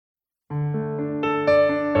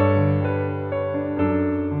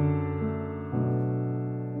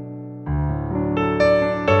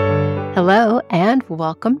Hello and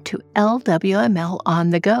welcome to LWML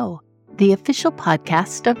On the Go, the official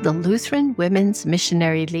podcast of the Lutheran Women's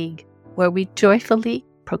Missionary League, where we joyfully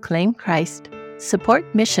proclaim Christ, support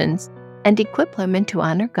missions, and equip women to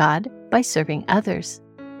honor God by serving others.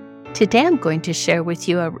 Today I'm going to share with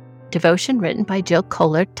you a devotion written by Jill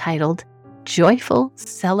Kohler titled Joyful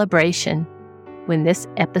Celebration. When this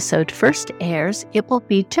episode first airs, it will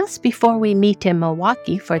be just before we meet in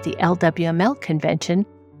Milwaukee for the LWML convention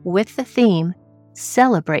with the theme,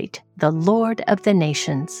 Celebrate the Lord of the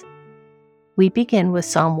Nations. We begin with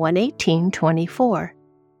Psalm 118:24.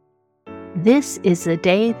 This is the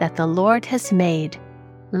day that the Lord has made.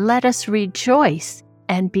 Let us rejoice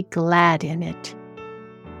and be glad in it.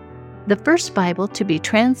 The first Bible to be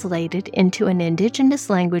translated into an Indigenous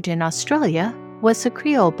language in Australia was the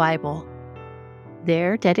Creole Bible.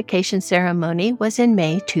 Their dedication ceremony was in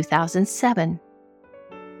May 2007.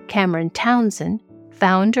 Cameron Townsend,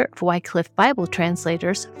 founder of Wycliffe Bible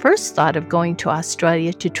Translators, first thought of going to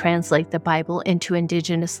Australia to translate the Bible into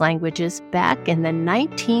Indigenous languages back in the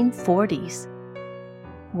 1940s.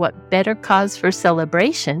 What better cause for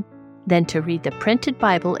celebration than to read the printed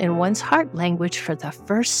Bible in one's heart language for the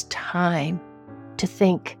first time? To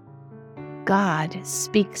think, God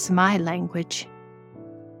speaks my language.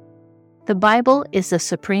 The Bible is the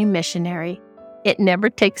supreme missionary. It never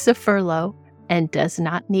takes a furlough and does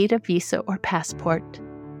not need a visa or passport.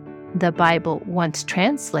 The Bible, once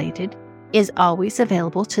translated, is always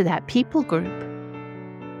available to that people group.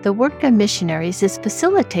 The work of missionaries is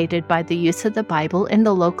facilitated by the use of the Bible in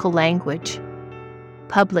the local language.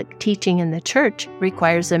 Public teaching in the church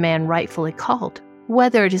requires a man rightfully called,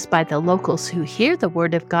 whether it is by the locals who hear the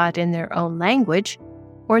Word of God in their own language,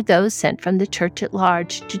 or those sent from the church at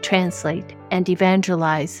large to translate and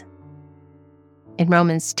evangelize. In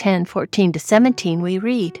Romans 10:14-17 we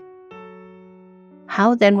read,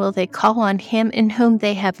 How then will they call on him in whom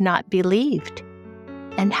they have not believed?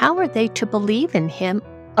 And how are they to believe in him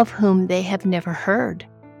of whom they have never heard?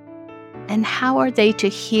 And how are they to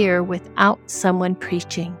hear without someone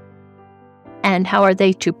preaching? And how are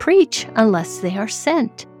they to preach unless they are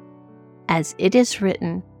sent? As it is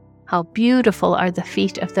written, How beautiful are the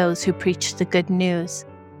feet of those who preach the good news.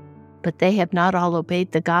 But they have not all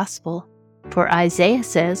obeyed the gospel. For Isaiah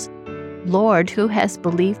says, Lord, who has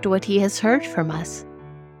believed what he has heard from us?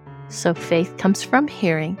 So faith comes from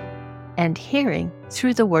hearing, and hearing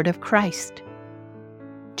through the word of Christ.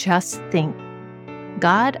 Just think,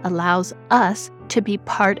 God allows us to be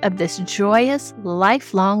part of this joyous,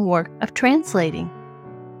 lifelong work of translating.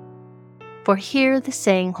 For here the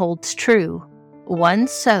saying holds true, one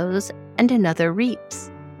sows and another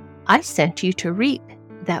reaps. I sent you to reap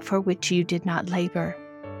that for which you did not labor.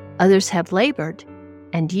 Others have labored,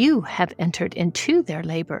 and you have entered into their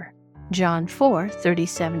labor. John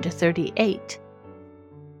 4:37-38.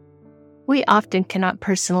 We often cannot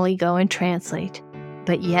personally go and translate,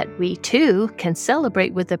 but yet we too can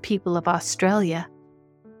celebrate with the people of Australia.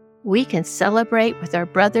 We can celebrate with our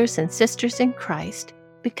brothers and sisters in Christ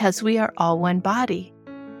because we are all one body.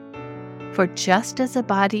 For just as a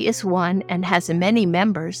body is one and has many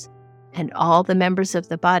members, and all the members of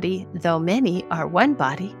the body, though many, are one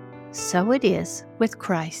body, so it is with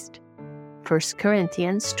Christ. 1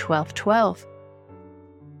 Corinthians 12:12.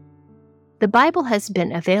 The Bible has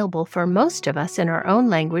been available for most of us in our own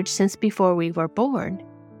language since before we were born,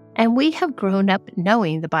 and we have grown up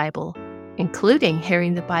knowing the Bible, including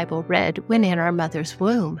hearing the Bible read when in our mother's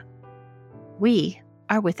womb. We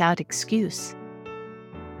are without excuse.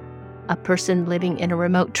 A person living in a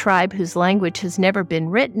remote tribe whose language has never been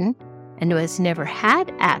written and who has never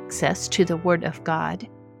had access to the Word of God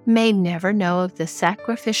may never know of the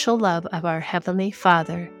sacrificial love of our Heavenly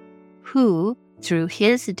Father, who, through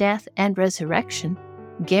His death and resurrection,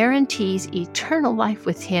 guarantees eternal life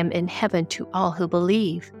with Him in heaven to all who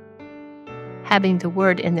believe. Having the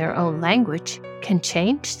Word in their own language can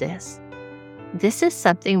change this. This is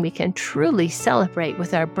something we can truly celebrate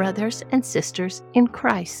with our brothers and sisters in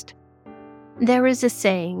Christ. There is a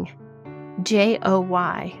saying,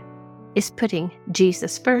 JOY, is putting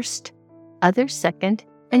Jesus first, others second,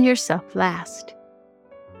 and yourself last.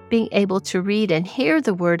 Being able to read and hear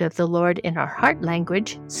the word of the Lord in our heart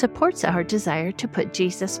language supports our desire to put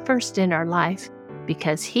Jesus first in our life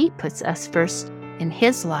because He puts us first in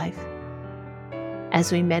His life.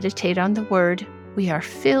 As we meditate on the Word, we are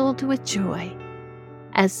filled with joy.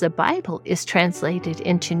 As the Bible is translated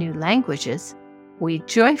into new languages, we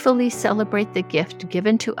joyfully celebrate the gift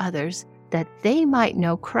given to others that they might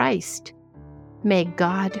know Christ. May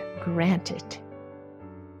God grant it.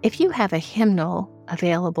 If you have a hymnal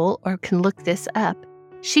available or can look this up,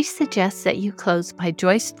 She suggests that you close by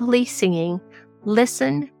joyfully singing,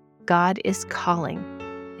 "Listen, God is Calling."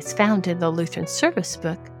 It's found in the Lutheran Service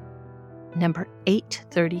Book, number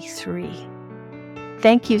 833.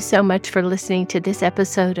 Thank you so much for listening to this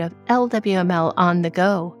episode of LWML On the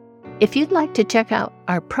Go. If you'd like to check out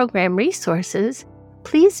our program resources,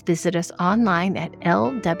 please visit us online at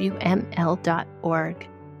lwml.org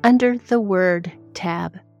under the Word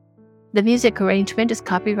tab. The music arrangement is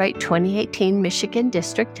copyright 2018 Michigan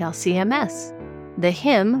District LCMS. The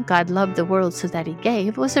hymn, "God Loved the World So That He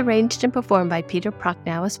Gave," was arranged and performed by Peter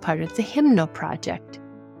Prochnow as part of the Hymnal Project.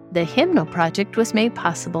 The Hymnal Project was made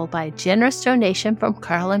possible by a generous donation from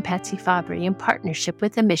Carl and Patsy Fabry in partnership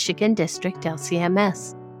with the Michigan District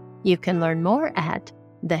LCMS. You can learn more at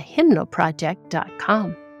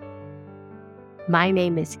thehymnalproject.com. My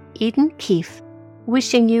name is Eden Keefe,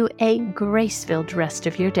 wishing you a grace-filled rest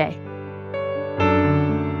of your day.